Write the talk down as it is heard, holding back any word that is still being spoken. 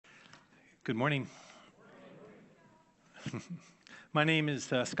Good morning. My name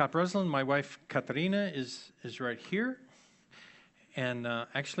is Scott Breslin. My wife, Katarina, is right here. And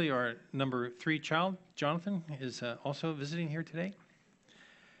actually, our number 3 child, Jonathan, is also visiting here today.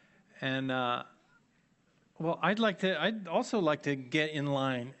 And, well, I'd also like to get in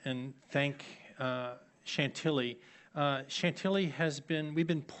line and thank Chantilly. We've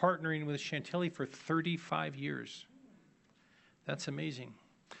been partnering with Chantilly for 35 years. That's amazing.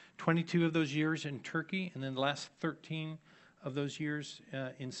 22 of those years in Turkey, and then the last 13 of those years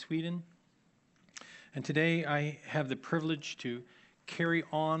in Sweden. And today I have the privilege to carry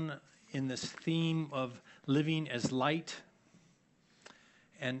on in this theme of living as light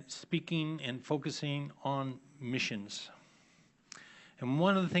and speaking and focusing on missions. And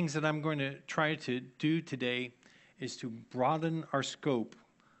one of the things that I'm going to try to do today is to broaden our scope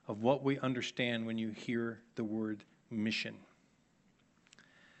of what we understand when you hear the word mission.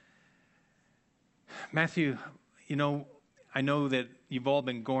 Matthew, I know that you've all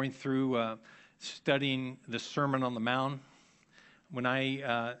been going through studying the Sermon on the Mount. When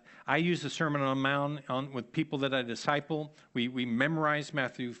I use the Sermon on the Mount with people that I disciple, we memorize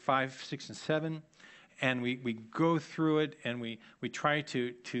Matthew 5, 6, and 7, and we go through it, and we try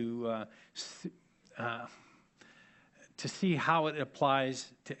to see how it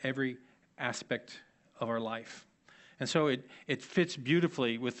applies to every aspect of our life. And so it fits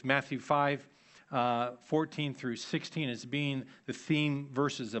beautifully with Matthew 5, 14 through 16 as being the theme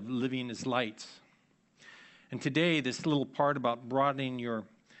verses of living as lights. And today, this little part about broadening your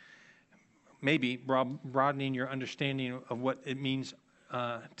understanding of what it means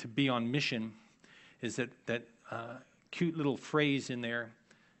to be on mission is that cute little phrase in there,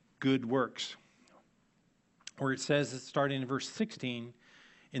 good works, where it says, starting in verse 16,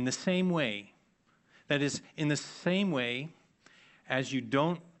 in the same way, that is, in the same way as you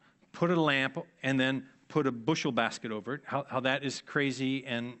don't put a lamp and then put a bushel basket over it, how that is crazy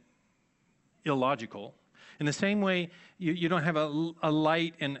and illogical. In the same way, you don't have a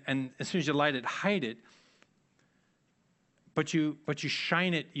light and as soon as you light it, hide it, but you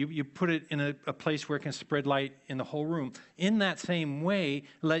shine it, you put it in a place where it can spread light in the whole room. In that same way,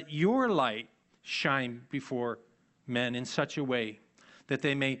 let your light shine before men in such a way that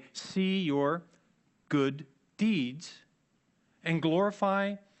they may see your good deeds and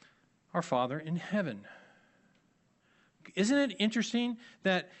glorify our Father in heaven. Isn't it interesting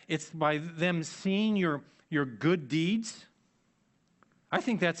that it's by them seeing your good deeds? I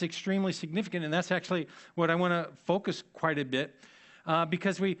think that's extremely significant, and that's actually what I want to focus quite a bit,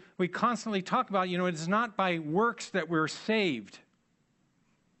 because we constantly talk about, it's not by works that we're saved.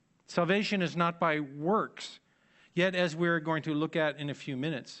 Salvation is not by works. Yet, as we're going to look at in a few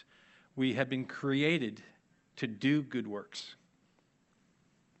minutes, we have been created to do good works.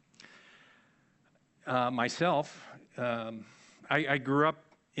 Myself, I grew up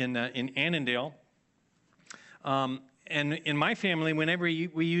in Annandale, and in my family, whenever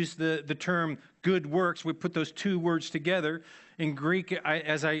we use the term good works, we put those two words together. In Greek,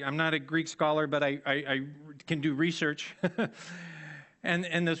 I'm not a Greek scholar, but I can do research,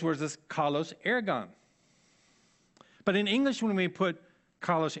 and those words is kalos ergon. But in English, when we put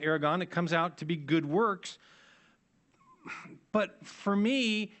kalos ergon, it comes out to be good works. But for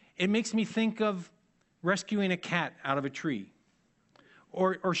me, it makes me think of rescuing a cat out of a tree,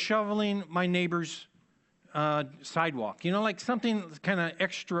 or shoveling my neighbor's sidewalk, like something kind of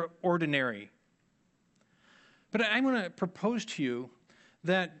extraordinary. But I want to propose to you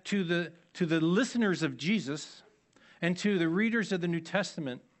that to the listeners of Jesus and to the readers of the New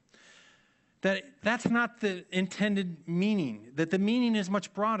Testament, that's not the intended meaning, that the meaning is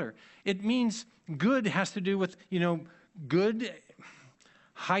much broader. It means good has to do with, good,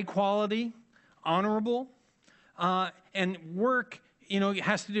 high quality, honorable, and work, it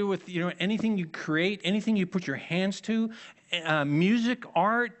has to do with, anything you create, anything you put your hands to, music,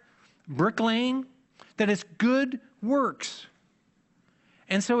 art, bricklaying, that it's good works.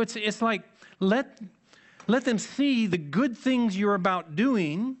 And so it's like, let them see the good things you're about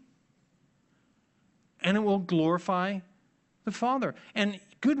doing, and it will glorify the Father. And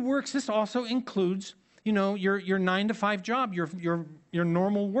good works, this also includes, your 9-to-5 job, your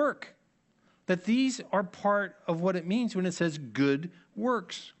normal work. That these are part of what it means when it says good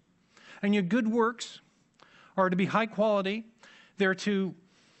works. And your good works are to be high quality. They're to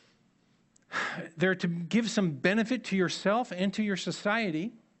give some benefit to yourself and to your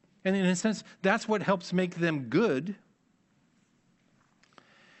society. And in a sense, that's what helps make them good.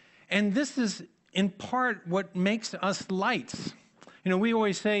 And this is in part what makes us lights. We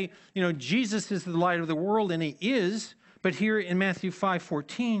always say, Jesus is the light of the world, and he is, But here in Matthew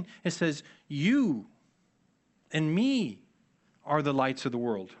 5:14, it says, you and me are the lights of the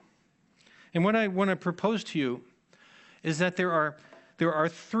world. And what I want to propose to you is that there are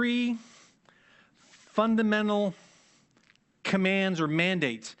three fundamental commands or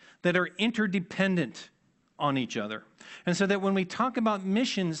mandates that are interdependent on each other. And so that when we talk about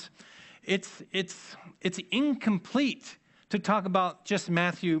missions, it's incomplete to talk about just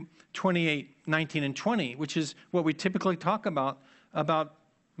Matthew 28:19 and 20, which is what we typically talk about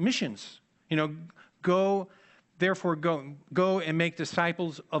missions. You know, go and make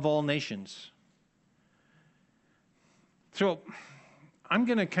disciples of all nations. So I'm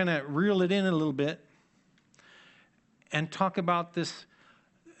going to kind of reel it in a little bit and talk about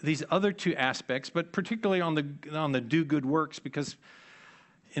these other two aspects, but particularly on the do good works, because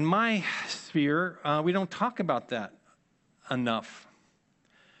in my sphere, we don't talk about that enough.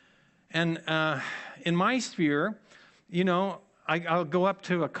 And in my sphere, you know, I'll go up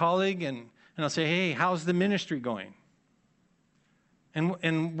to a colleague and I'll say, hey, how's the ministry going?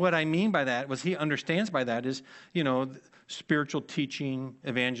 And what I mean by that, what he understands by that is, you know, spiritual teaching,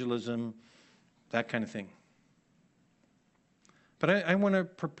 evangelism, that kind of thing. But I want to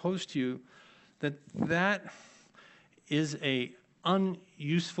propose to you that is an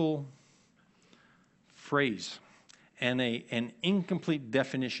unuseful phrase and an incomplete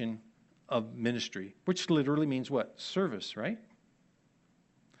definition of ministry, which literally means what? Service, right?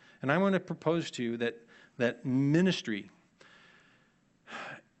 And I want to propose to you that ministry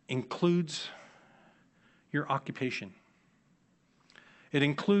includes your occupation. It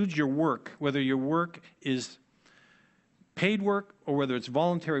includes your work, whether your work is paid work or whether it's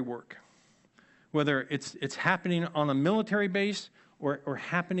voluntary work, whether it's happening on a military base or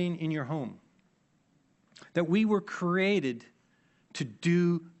happening in your home. That we were created to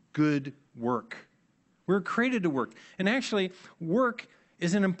do good work. We were created to work. And actually, work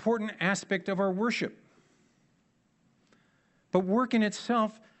is an important aspect of our worship. But work in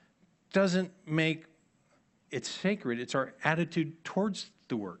itself doesn't make it sacred. It's our attitude towards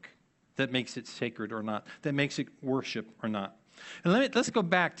the work that makes it sacred or not, that makes it worship or not. And let's go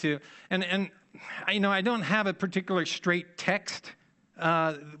back to, and you know, I don't have a particular straight text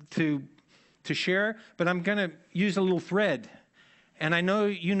to share, but I'm going to use a little thread. And I know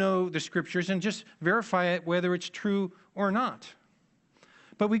you know the scriptures, and just verify it whether it's true or not.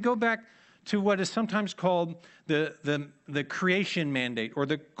 But we go back to what is sometimes called the creation mandate or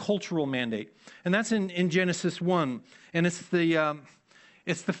the cultural mandate. And that's in Genesis 1. And it's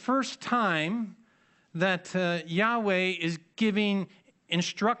the first time that Yahweh is giving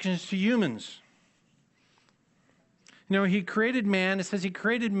instructions to humans. You know, he created man. It says he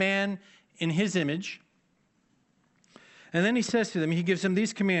created man in his image. And then he says to them, he gives them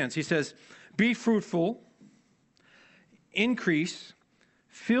these commands. He says, be fruitful, increase,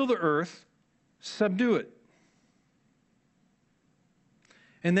 fill the earth, subdue it.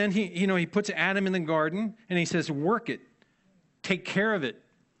 And then he puts Adam in the garden and he says, work it, take care of it,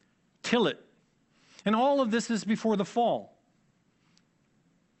 till it. And all of this is before the fall.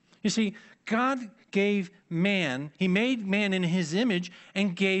 You see, God gave man, he made man in his image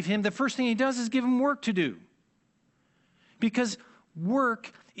and gave him, the first thing he does is give him work to do. Because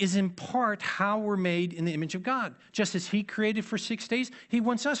work is in part how we're made in the image of God. Just as he created for 6 days, he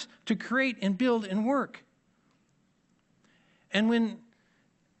wants us to create and build and work. And when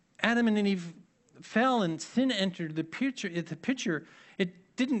Adam and Eve fell and sin entered the picture,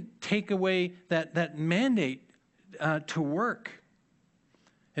 it didn't take away that mandate to work.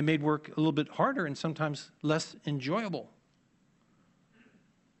 It made work a little bit harder and sometimes less enjoyable.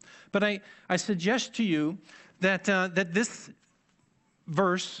 But I suggest to you that this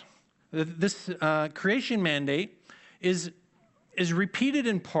verse, this creation mandate, is repeated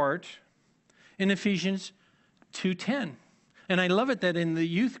in part in Ephesians 2:10. And I love it that in the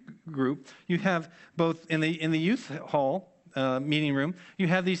youth group, you have both in the youth hall meeting room, you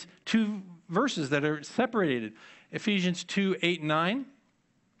have these two verses that are separated. Ephesians 2:8-9.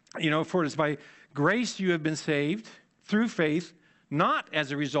 You know, for it is by grace you have been saved through faith, not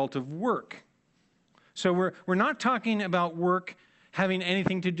as a result of work. So we're not talking about work having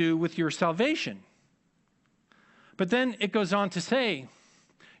anything to do with your salvation. But then it goes on to say,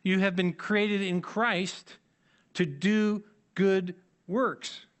 you have been created in Christ to do good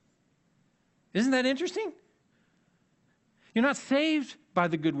works. Isn't that interesting? You're not saved by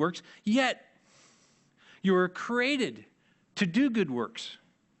the good works, yet you are created to do good works.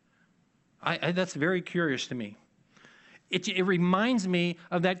 That's very curious to me. It reminds me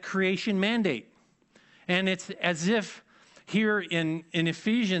of that creation mandate. And it's as if here in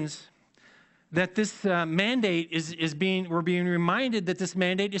Ephesians, that this mandate we're being reminded that this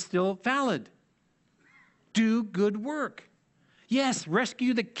mandate is still valid. Do good work. Yes,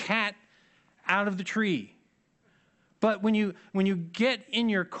 rescue the cat out of the tree. But when you get in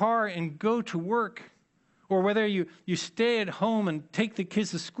your car and go to work, or whether you stay at home and take the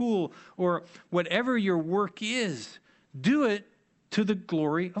kids to school, or whatever your work is, do it to the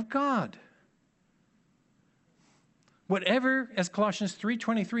glory of God. Whatever, as Colossians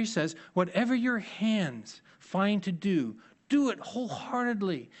 3:23 says, whatever your hands find to do, do it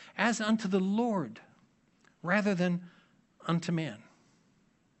wholeheartedly as unto the Lord, rather than unto man.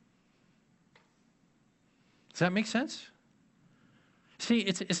 Does that make sense? See,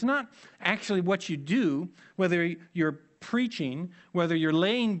 it's not actually what you do, whether you're preaching, whether you're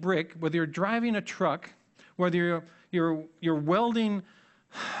laying brick, whether you're driving a truck, whether you're welding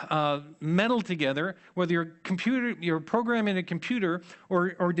metal together, whether you're programming a computer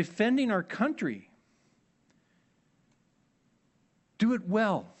or defending our country. Do it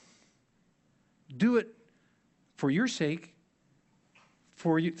well. Do it for your sake,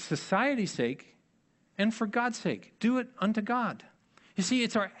 for society's sake, and for God's sake. Do it unto God. You see,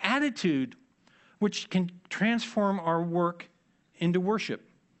 it's our attitude which can transform our work into worship.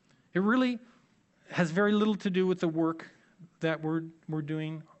 It really has very little to do with the work that we're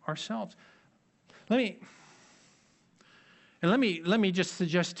doing ourselves. Let me just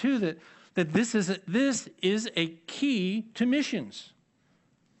suggest too that this is a key to missions.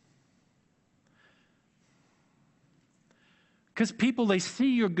 Because people, they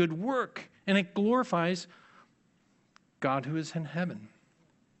see your good work and it glorifies God who is in heaven.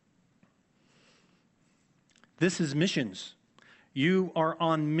 This is missions. You are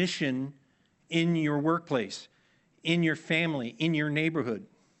on mission in your workplace, in your family, in your neighborhood.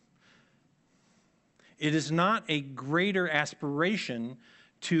 It is not a greater aspiration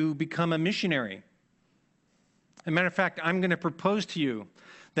to become a missionary. As a matter of fact, I'm going to propose to you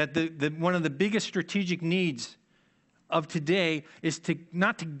that one of the biggest strategic needs of today is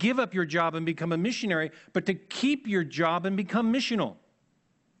not to give up your job and become a missionary, but to keep your job and become missional.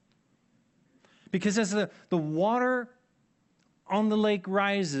 Because as the water on the lake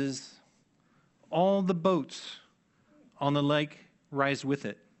rises, all the boats on the lake rise with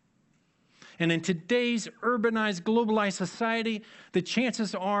it. And in today's urbanized, globalized society, the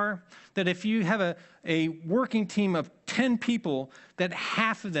chances are that if you have a working team of 10 people, that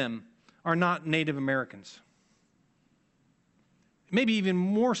half of them are not Native Americans. Maybe even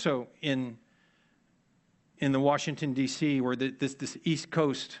more so in the Washington, D.C., or this East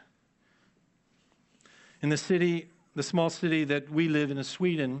Coast. In the small city that we live in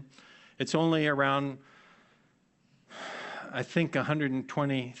Sweden, it's only around, I think,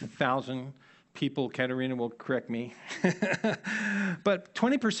 120,000 people. Katarina will correct me. But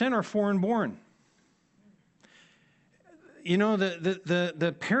 20% are foreign-born. You know,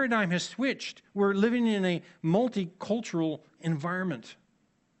 the paradigm has switched. We're living in a multicultural environment.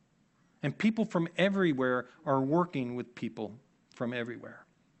 And people from everywhere are working with people from everywhere.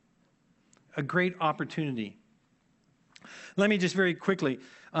 A great opportunity. Let me just very quickly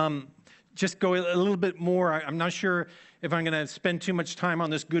just go a little bit more. I'm not sure if I'm going to spend too much time on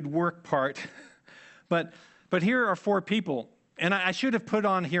this good work part. but here are 4 people. And I should have put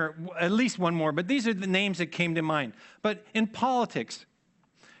on here at least one more, but these are the names that came to mind. But in politics,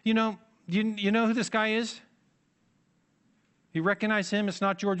 you know who this guy is? You recognize him? It's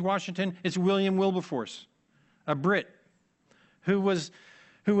not George Washington. It's William Wilberforce, a Brit, who was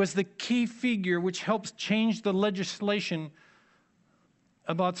the key figure which helps change the legislation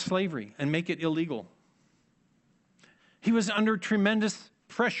about slavery and make it illegal. He was under tremendous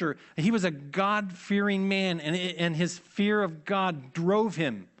pressure. He was a God-fearing man, and his fear of God drove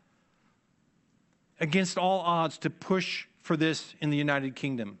him against all odds to push for this in the United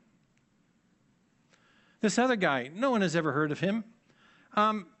Kingdom. This other guy, no one has ever heard of him.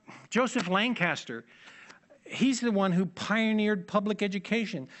 Joseph Lancaster. He's the one who pioneered public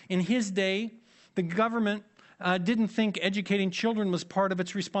education. In his day, the government didn't think educating children was part of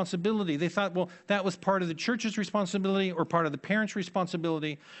its responsibility. They thought, well, that was part of the church's responsibility or part of the parents'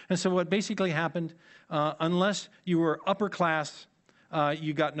 responsibility. And so what basically happened, unless you were upper class,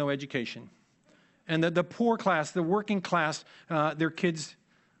 you got no education. And the poor class, the working class, their kids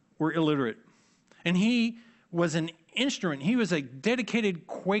were illiterate. And he was an instrument. He was a dedicated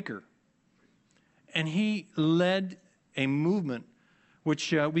Quaker. And he led a movement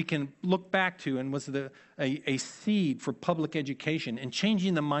which we can look back to and was a seed for public education and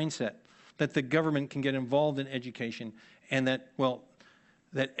changing the mindset that the government can get involved in education and that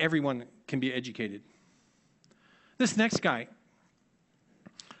everyone can be educated. This next guy,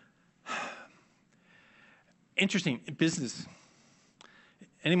 Interesting, business.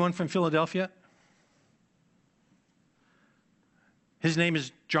 Anyone from Philadelphia? His name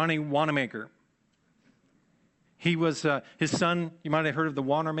is Johnny Wanamaker. He was, his son, you might have heard of the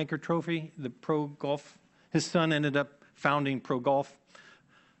Wanamaker Trophy, the pro golf. His son ended up founding Pro Golf.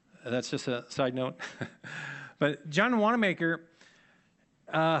 That's just a side note. But John Wanamaker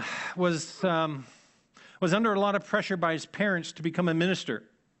was under a lot of pressure by his parents to become a minister.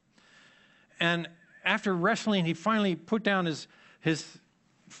 And after wrestling, he finally put down his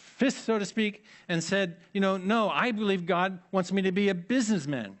fist, so to speak, and said, no, I believe God wants me to be a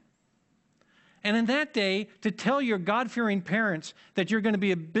businessman. And in that day, to tell your God-fearing parents that you're going to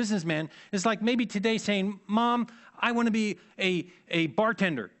be a businessman is like maybe today saying, Mom, I want to be a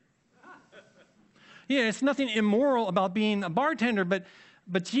bartender. Yeah, it's nothing immoral about being a bartender, but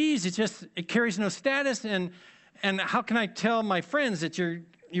geez, it carries no status. And how can I tell my friends that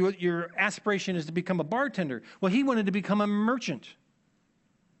your aspiration is to become a bartender? Well, he wanted to become a merchant.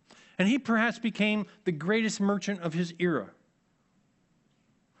 And he perhaps became the greatest merchant of his era.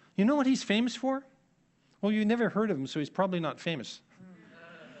 You know what he's famous for? Well, you never heard of him, so he's probably not famous.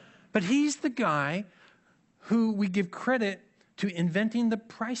 But he's the guy who we give credit to inventing the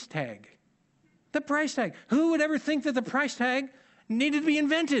price tag. The price tag. Who would ever think that the price tag needed to be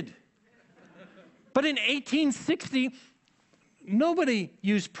invented? But in 1860, nobody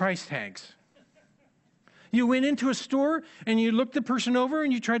used price tags. You went into a store and you looked the person over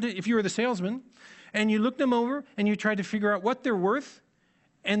and you tried to, if you were the salesman, and you looked them over and you tried to figure out what they're worth,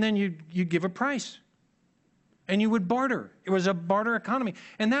 and then you give a price. And you would barter. It was a barter economy.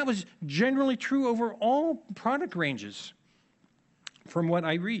 And that was generally true over all product ranges, from what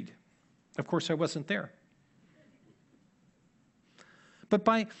I read. Of course, I wasn't there. But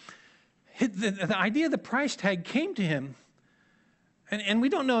the idea of the price tag came to him, and we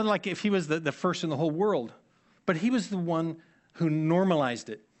don't know like if he was the first in the whole world, but he was the one who normalized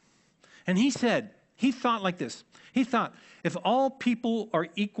it. And he thought like this. He thought, if all people are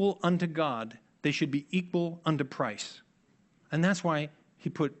equal unto God, they should be equal unto price. And that's why he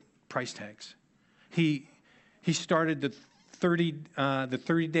put price tags. He started the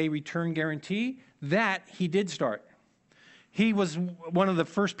 30-day return guarantee. That he did start. He was one of the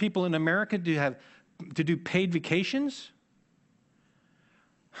first people in America to do paid vacations.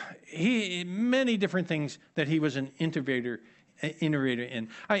 Many different things that he was an innovator in.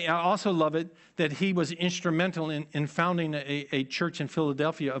 I also love it that he was instrumental in founding a church in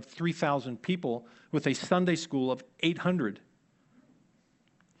Philadelphia of 3,000 people with a Sunday school of 800.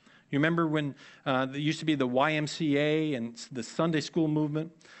 You remember when there used to be the YMCA and the Sunday school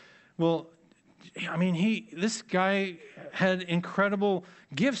movement? Well, I mean, this guy had incredible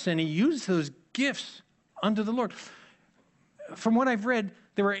gifts, and he used those gifts unto the Lord. From what I've read,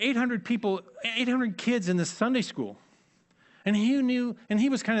 there were 800 people, 800 kids in the Sunday school. And he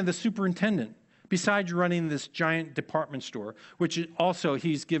was kind of the superintendent, besides running this giant department store, which also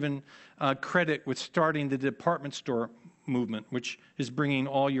he's given credit with starting the department store movement, which is bringing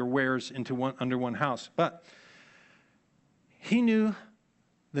all your wares into under one house. But he knew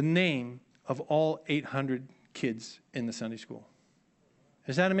the name of all 800 kids in the Sunday school.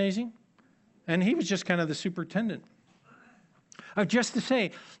 Is that amazing? And he was just kind of the superintendent. Just to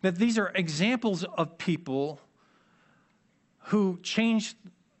say that these are examples of people who changed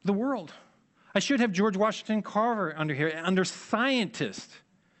the world. I should have George Washington Carver under here, under scientist,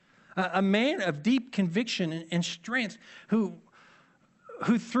 a man of deep conviction and strength who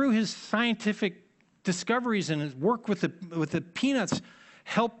through his scientific discoveries and his work with the peanuts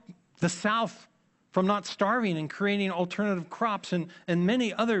helped the South from not starving and creating alternative crops and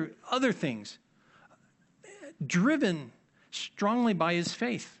many other things, driven strongly by his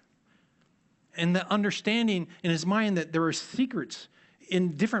faith and the understanding in his mind that there are secrets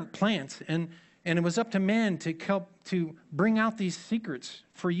in different plants, and it was up to man to help to bring out these secrets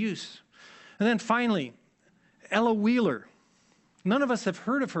for use. And then finally, Ella Wheeler. None of us have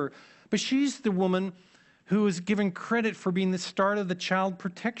heard of her, but she's the woman who is given credit for being the start of the child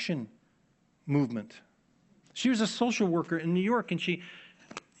protection movement. She was a social worker in New York, and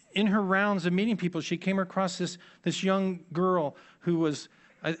in her rounds of meeting people, she came across this young girl who was,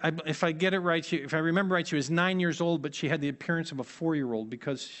 if I get it right, if I remember right, she was 9 years old, but she had the appearance of a 4-year-old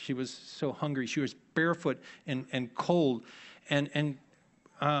because she was so hungry. She was barefoot and cold. And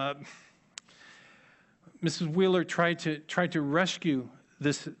Mrs. Wheeler tried to rescue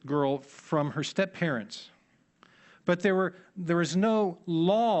this girl from her step-parents. But there was no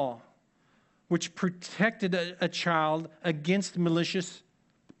law which protected a child against malicious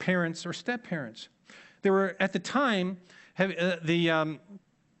parents or step-parents. There were, at the time,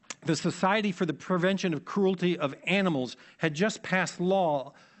 the Society for the Prevention of Cruelty of Animals had just passed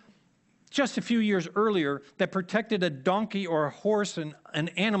law just a few years earlier that protected a donkey or a horse and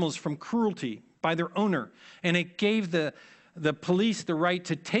animals from cruelty by their owner. And it gave the police the right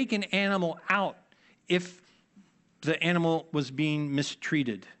to take an animal out if the animal was being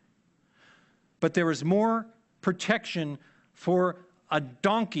mistreated. But there was more protection for a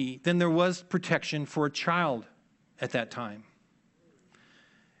donkey than there was protection for a child at that time.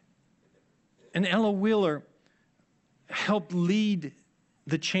 And Ella Wheeler helped lead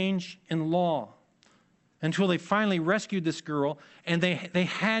the change in law until they finally rescued this girl, and they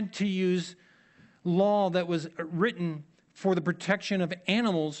had to use law that was written for the protection of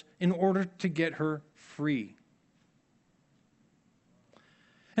animals in order to get her free.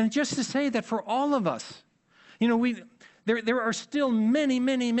 And just to say that for all of us, there are still many,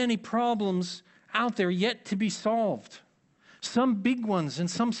 many, many problems out there yet to be solved. Some big ones and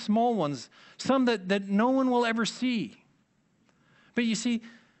some small ones, some that no one will ever see. But you see,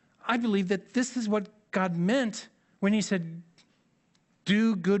 I believe that this is what God meant when he said,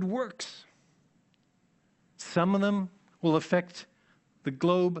 do good works. Some of them will affect the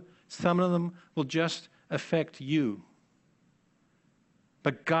globe. Some of them will just affect you.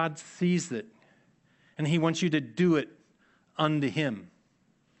 But God sees it, and he wants you to do it unto him.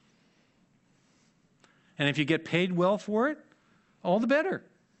 And if you get paid well for it, all the better.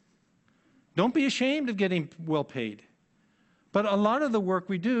 Don't be ashamed of getting well paid. But a lot of the work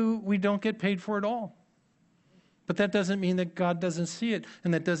we do, we don't get paid for at all. But that doesn't mean that God doesn't see it,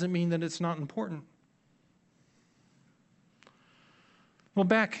 and that doesn't mean that it's not important. Well,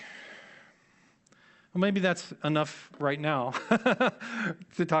 maybe that's enough right now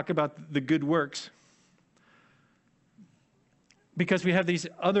to talk about the good works. Because we have these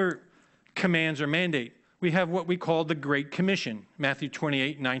other commands or mandate. We have what we call the Great Commission, Matthew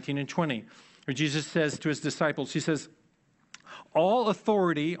 28, 19 and 20, where Jesus says to his disciples, he says, all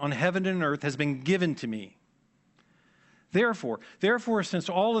authority on heaven and earth has been given to me. Therefore, since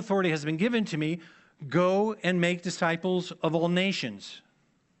all authority has been given to me, go and make disciples of all nations.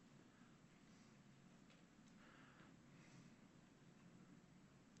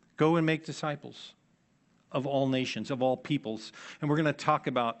 Go and make disciples of all nations, of all peoples. And we're going to talk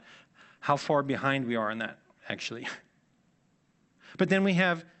about how far behind we are in that, actually. But then we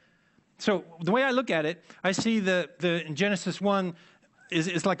have, so the way I look at it, I see the Genesis 1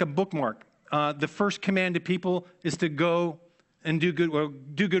 is like a bookmark. The first command to people is to go and do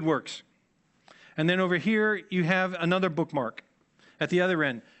good works. And then over here, you have another bookmark at the other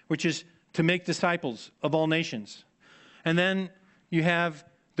end, which is to make disciples of all nations. And then you have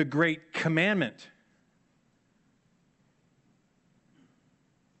the great commandment.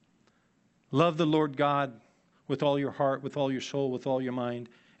 Love the Lord God with all your heart, with all your soul, with all your mind,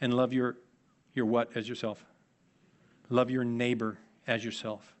 and love your what as yourself? Love your neighbor as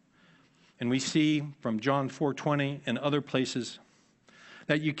yourself. And we see from John 4:20 and other places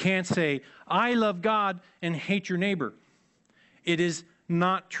that you can't say, I love God and hate your neighbor. It is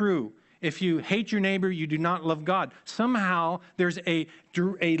not true. If you hate your neighbor, you do not love God. Somehow there's a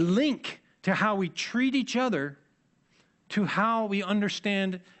link to how we treat each other to how we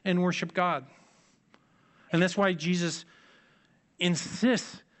understand and worship God. And that's why Jesus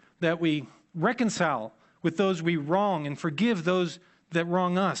insists that we reconcile with those we wrong and forgive those that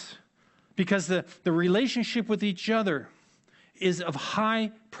wrong us. Because the relationship with each other is of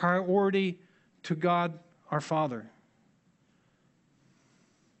high priority to God our Father.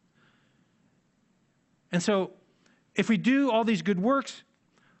 And so, if we do all these good works,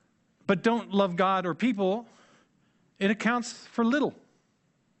 but don't love God or people, it accounts for little.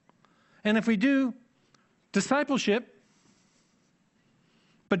 And if we do discipleship,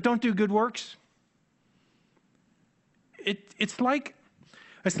 but don't do good works, it's like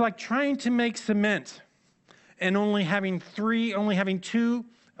trying to make cement and only having two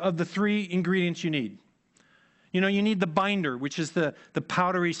of the three ingredients you need. You need the binder, which is the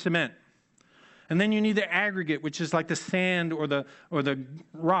powdery cement. And then you need the aggregate, which is like the sand or the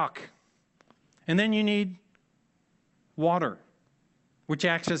rock. And then you need water, which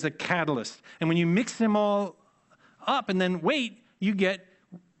acts as a catalyst. And when you mix them all up and then wait, you get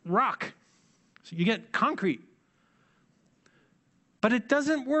rock. So you get concrete. But it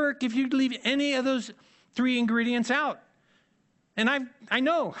doesn't work if you leave any of those three ingredients out. And I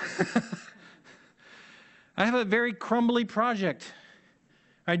know. I have a very crumbly project.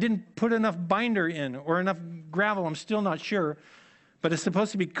 I didn't put enough binder in or enough gravel, I'm still not sure. But it's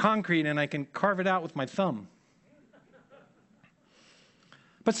supposed to be concrete and I can carve it out with my thumb.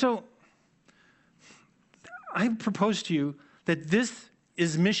 But so, I propose to you that this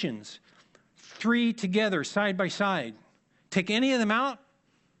is missions. 3 together, side by side. Take any of them out,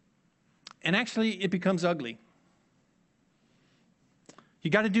 and actually it becomes ugly. You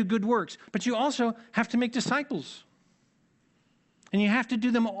got to do good works, but you also have to make disciples. And you have to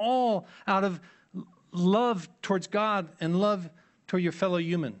do them all out of love towards God and love toward your fellow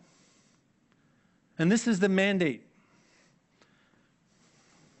human. And this is the mandate.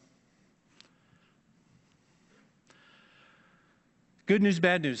 Good news,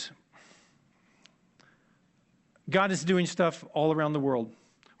 bad news. God is doing stuff all around the world.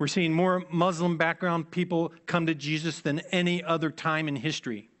 We're seeing more Muslim background people come to Jesus than any other time in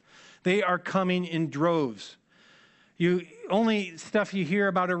history. They are coming in droves. Only stuff you hear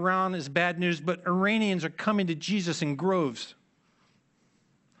about Iran is bad news, but Iranians are coming to Jesus in groves.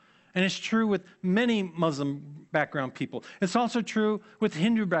 And it's true with many Muslim background people. It's also true with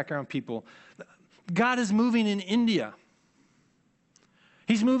Hindu background people. God is moving in India.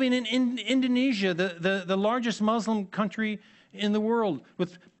 He's moving in Indonesia, the largest Muslim country in the world,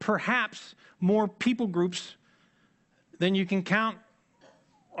 with perhaps more people groups than you can count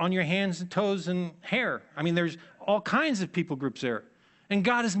on your hands and toes and hair. I mean, there's all kinds of people groups there. And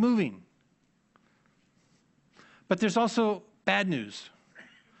God is moving. But there's also bad news.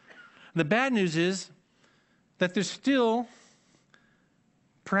 The bad news is that there's still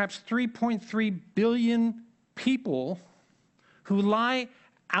perhaps 3.3 billion people who lie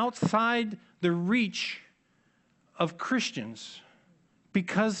outside the reach of Christians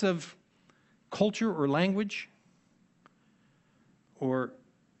because of culture or language or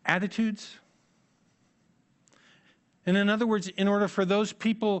attitudes. And in other words, in order for those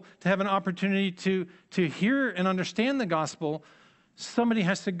people to have an opportunity to hear and understand the gospel, somebody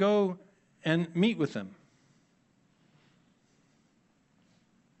has to go and meet with them.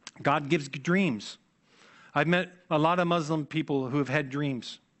 God gives dreams. I've met a lot of Muslim people who have had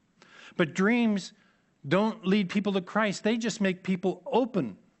dreams. But dreams don't lead people to Christ. They just make people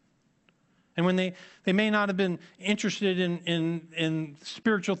open. And when they may not have been interested in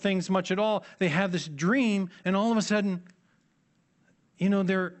spiritual things much at all, they have this dream, and all of a sudden,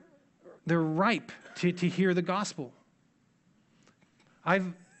 they're ripe to hear the gospel.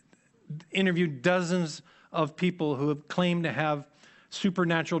 I've interviewed dozens of people who have claimed to have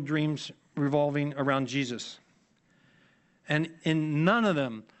supernatural dreams revolving around Jesus. And in none of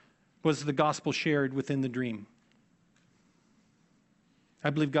them was the gospel shared within the dream. I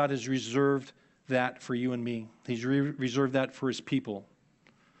believe God has reserved that for you and me. He's reserved that for his people.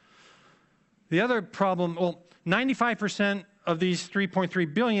 The other problem, 95% of these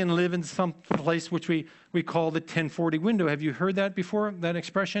 3.3 billion live in some place which we call the 1040 window. Have you heard that before? That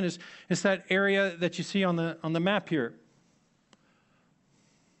expression is that area that you see on the map here.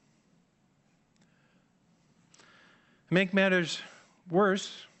 To make matters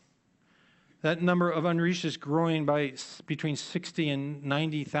worse, that number of unreached is growing by between 60 and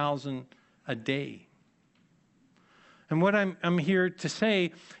 90,000 a day. And what I'm here to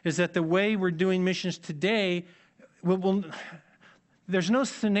say is that the way we're doing missions today, there's no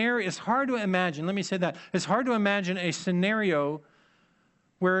scenario. It's hard to imagine. Let me say that. It's hard to imagine a scenario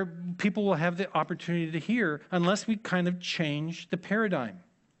where people will have the opportunity to hear unless we kind of change the paradigm.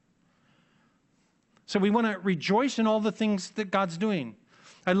 So we want to rejoice in all the things that God's doing.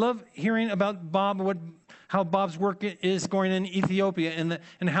 I love hearing about Bob, how Bob's work is going in Ethiopia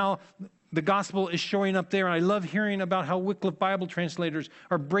and how the gospel is showing up there. And I love hearing about how Wycliffe Bible translators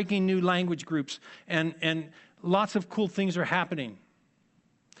are breaking new language groups and lots of cool things are happening.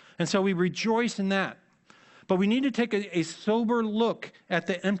 And so we rejoice in that. But we need to take a sober look at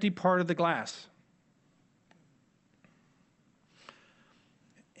the empty part of the glass.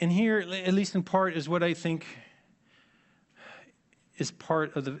 And here, at least in part, is what I think is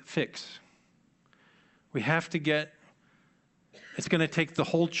part of the fix. We have to it's going to take the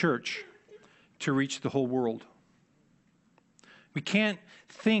whole church to reach the whole world. We can't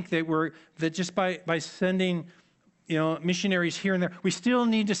think that just by sending, missionaries here and there, we still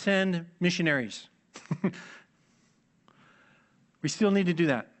need to send missionaries. We still need to do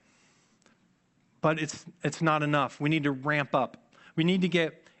that. But it's not enough. We need to ramp up. We need to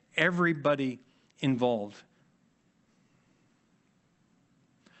get everybody involved.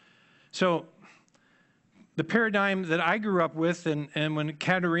 So the paradigm that I grew up with, and when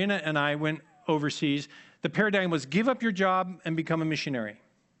Katerina and I went overseas, the paradigm was give up your job and become a missionary.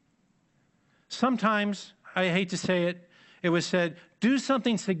 Sometimes, I hate to say it, it was said, do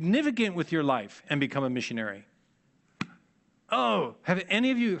something significant with your life and become a missionary. Oh, have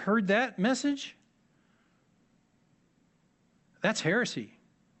any of you heard that message? That's heresy.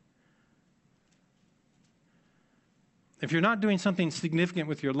 if you're not doing something significant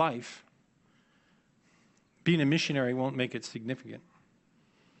with your life, being a missionary won't make it significant.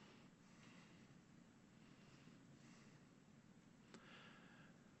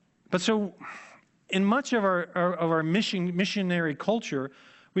 But so, in much of our missionary culture,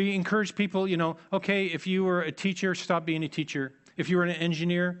 we encourage people, okay, if you were a teacher, stop being a teacher. If you were an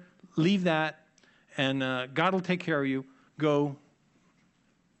engineer, leave that, and God will take care of you. Go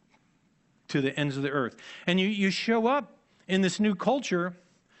to the ends of the earth. And you show up in this new culture,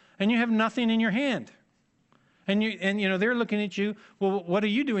 and you have nothing in your hand. And they're looking at you, well, what are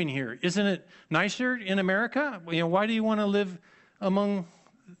you doing here? Isn't it nicer in America? Why do you want to live among,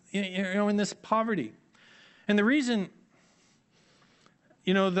 in this poverty? And the reason,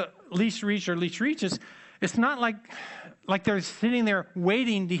 the least reached are least reached is, it's not like they're sitting there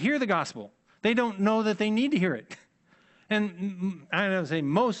waiting to hear the gospel. They don't know that they need to hear it. And I don't say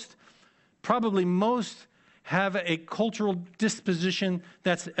probably most have a cultural disposition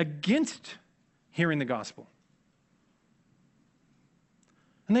that's against hearing the gospel.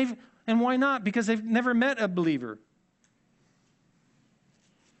 And why not? Because they've never met a believer.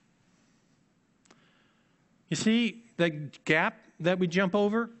 You see that gap that we jump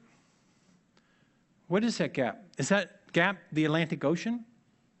over? What is that gap? Is that gap the Atlantic Ocean?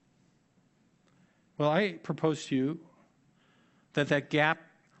 Well, I propose to you that gap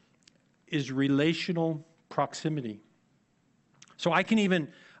is relational proximity. So I can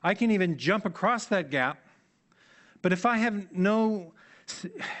even jump across that gap, but if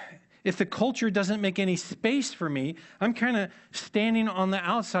the culture doesn't make any space for me, I'm kind of standing on the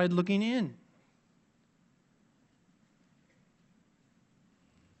outside looking in.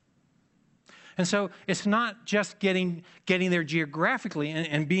 And so it's not just getting there geographically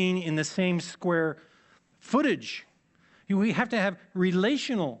and being in the same square footage. We have to have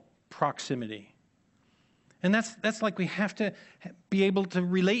relational proximity. And that's like we have to be able to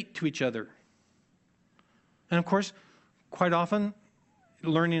relate to each other. And of course, quite often,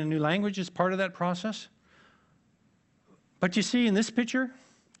 learning a new language is part of that process. But you see in this picture,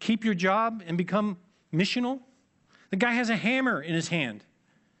 keep your job and become missional. The guy has a hammer in his hand.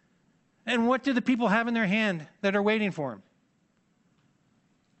 And what do the people have in their hand that are waiting for him?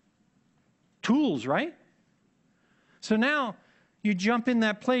 Tools, right? So now you jump in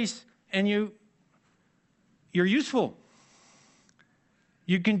that place and you're useful.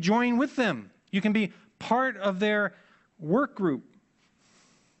 You can join with them. You can be part of their work group.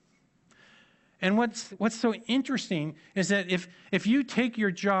 And what's so interesting is that if you take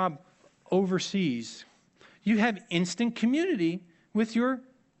your job overseas, you have instant community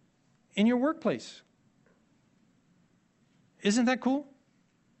in your workplace. Isn't that cool?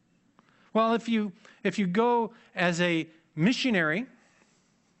 Well, if you go as a missionary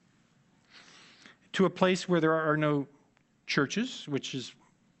to a place where there are no churches, which is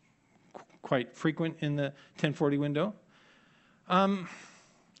quite frequent in the 1040 window,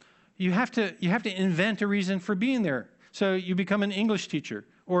 you have to invent a reason for being there. So you become an English teacher,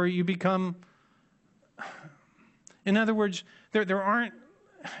 or you become, in other words, there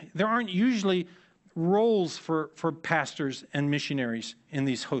aren't usually roles for pastors and missionaries in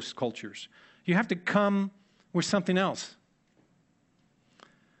these host cultures. You have to come with something else.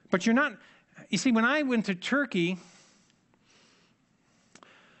 But you see, when I went to Turkey,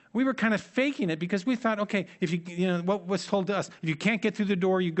 we were kind of faking it because we thought, okay, if what was told to us, if you can't get through the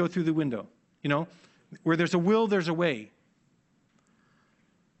door, you go through the window. Where there's a will, there's a way.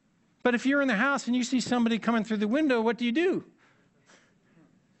 But if you're in the house and you see somebody coming through the window, what do?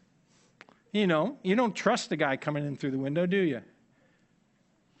 You don't trust the guy coming in through the window, do you?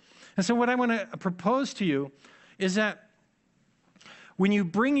 And so what I want to propose to you is that when you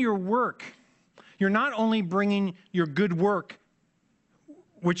bring your work, you're not only bringing your good work,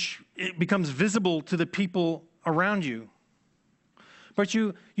 which it becomes visible to the people around you, but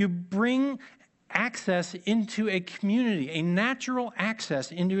you bring access into a community, a natural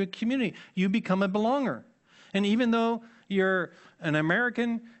access into a community. You become a belonger. And even though you're an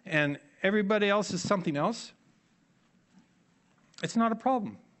American and everybody else is something else, it's not a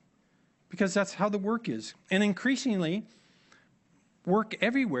problem because that's how the work is. And increasingly, work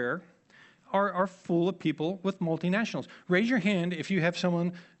everywhere are full of people with multinationals. Raise your hand if you have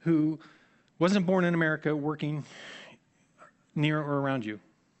someone who wasn't born in America working near or around you.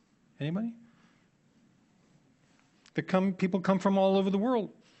 Anybody? People come from all over the world.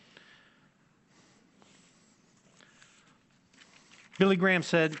 Billy Graham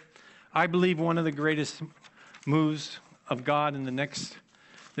said, I believe one of the greatest moves of God in the next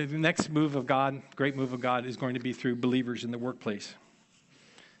move of God, great move of God, is going to be through believers in the workplace.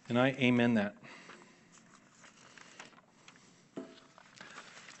 And I amen that.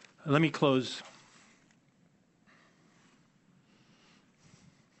 Let me close.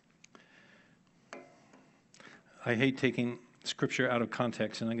 I hate taking Scripture out of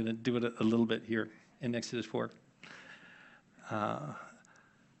context, and I'm going to do it a little bit here in Exodus 4.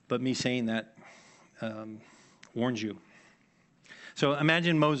 But me saying that warns you. So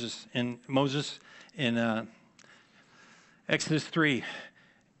imagine Moses in Exodus 3.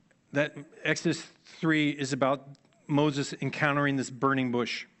 That Exodus 3 is about Moses encountering this burning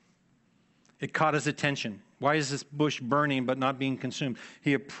bush. It caught his attention. Why is this bush burning but not being consumed?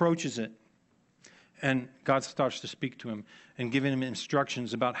 He approaches it, and God starts to speak to him and giving him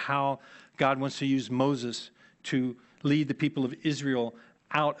instructions about how God wants to use Moses to lead the people of Israel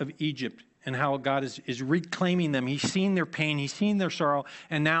out of Egypt, and how God is reclaiming them. He's seen their pain, he's seen their sorrow,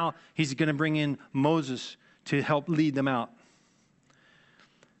 and now he's going to bring in Moses to help lead them out.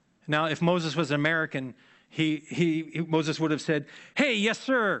 Now, if Moses was an American, Moses would have said, "Hey, yes,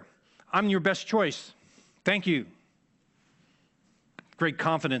 sir, I'm your best choice. Thank you." Great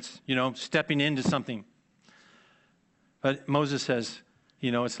confidence, stepping into something. But Moses says,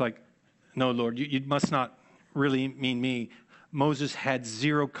 it's like, "No, Lord, you must not really mean me." Moses had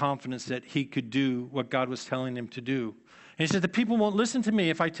zero confidence that he could do what God was telling him to do. And he said, "The people won't listen to me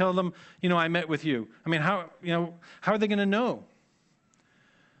if I tell them, I met with you. I mean, how are they going to know?"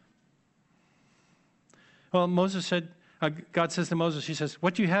 Well, God says to Moses, he says,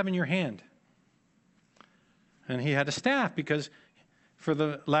 "What do you have in your hand?" And he had a staff, because for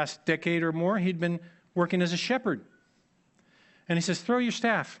the last decade or more, he'd been working as a shepherd. And he says, "Throw your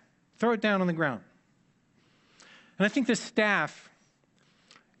staff. Throw it down on the ground." And I think this staff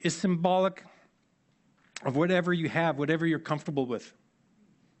is symbolic of whatever you have, whatever you're comfortable with.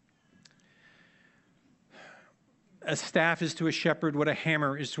 A staff is to a shepherd what a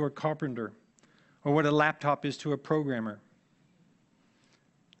hammer is to a carpenter, or what a laptop is to a programmer.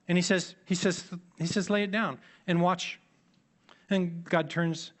 And he says, "Lay it down and watch." And God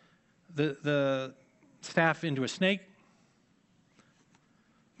turns the staff into a snake.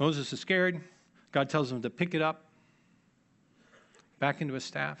 Moses is scared. God tells him to pick it up, back into a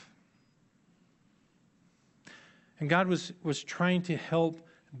staff. And God was trying to help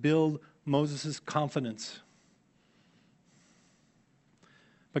build Moses' confidence.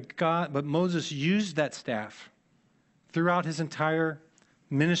 But Moses used that staff throughout his entire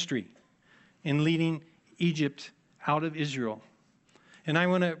ministry in leading Egypt out of Israel. And I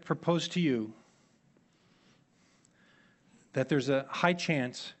want to propose to you that there's a high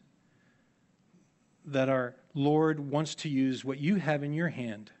chance that our Lord wants to use what you have in your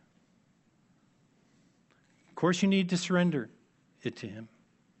hand. Of course, you need to surrender it to him.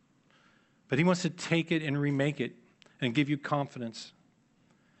 But he wants to take it and remake it and give you confidence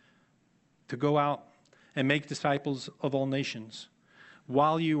to go out and make disciples of all nations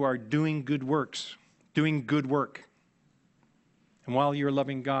while you are doing good works, doing good work. And while you're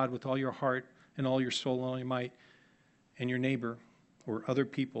loving God with all your heart and all your soul and all your might, and your neighbor or other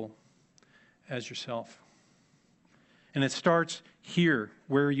people as yourself. And it starts here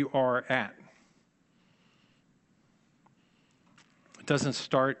where you are at. It doesn't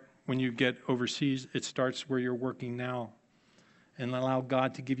start when you get overseas. It starts where you're working now. And allow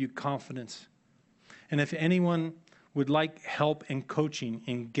God to give you confidence. And if anyone would like help and coaching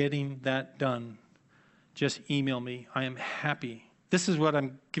in getting that done, just email me. I am happy. This is what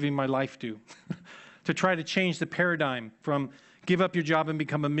I'm giving my life to. To try to change the paradigm from give up your job and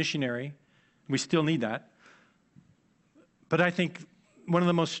become a missionary. We still need that. But I think one of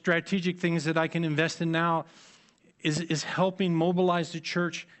the most strategic things that I can invest in now is helping mobilize the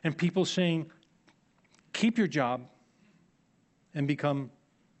church and people saying, keep your job and become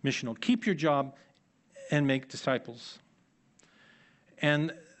missional. Keep your job and make disciples.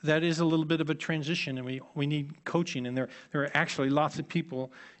 And that is a little bit of a transition, and we need coaching. And there are actually lots of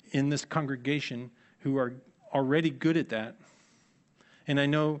people in this congregation who are already good at that. And I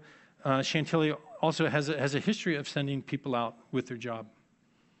know Chantilly also has a history of sending people out with their job.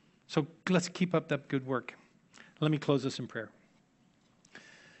 So let's keep up that good work. Let me close this in prayer.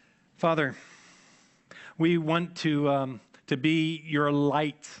 Father, we want to be your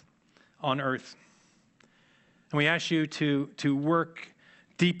light on earth. And we ask you to work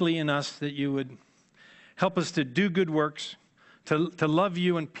deeply in us, that you would help us to do good works, to love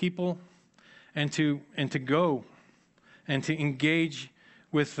you and people, and to go and to engage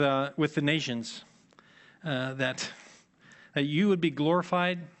with the nations, that you would be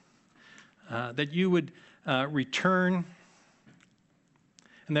glorified, that you would return,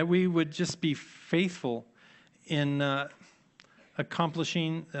 and that we would just be faithful in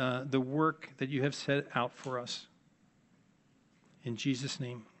accomplishing the work that you have set out for us. In Jesus'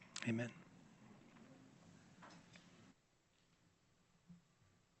 name, Amen.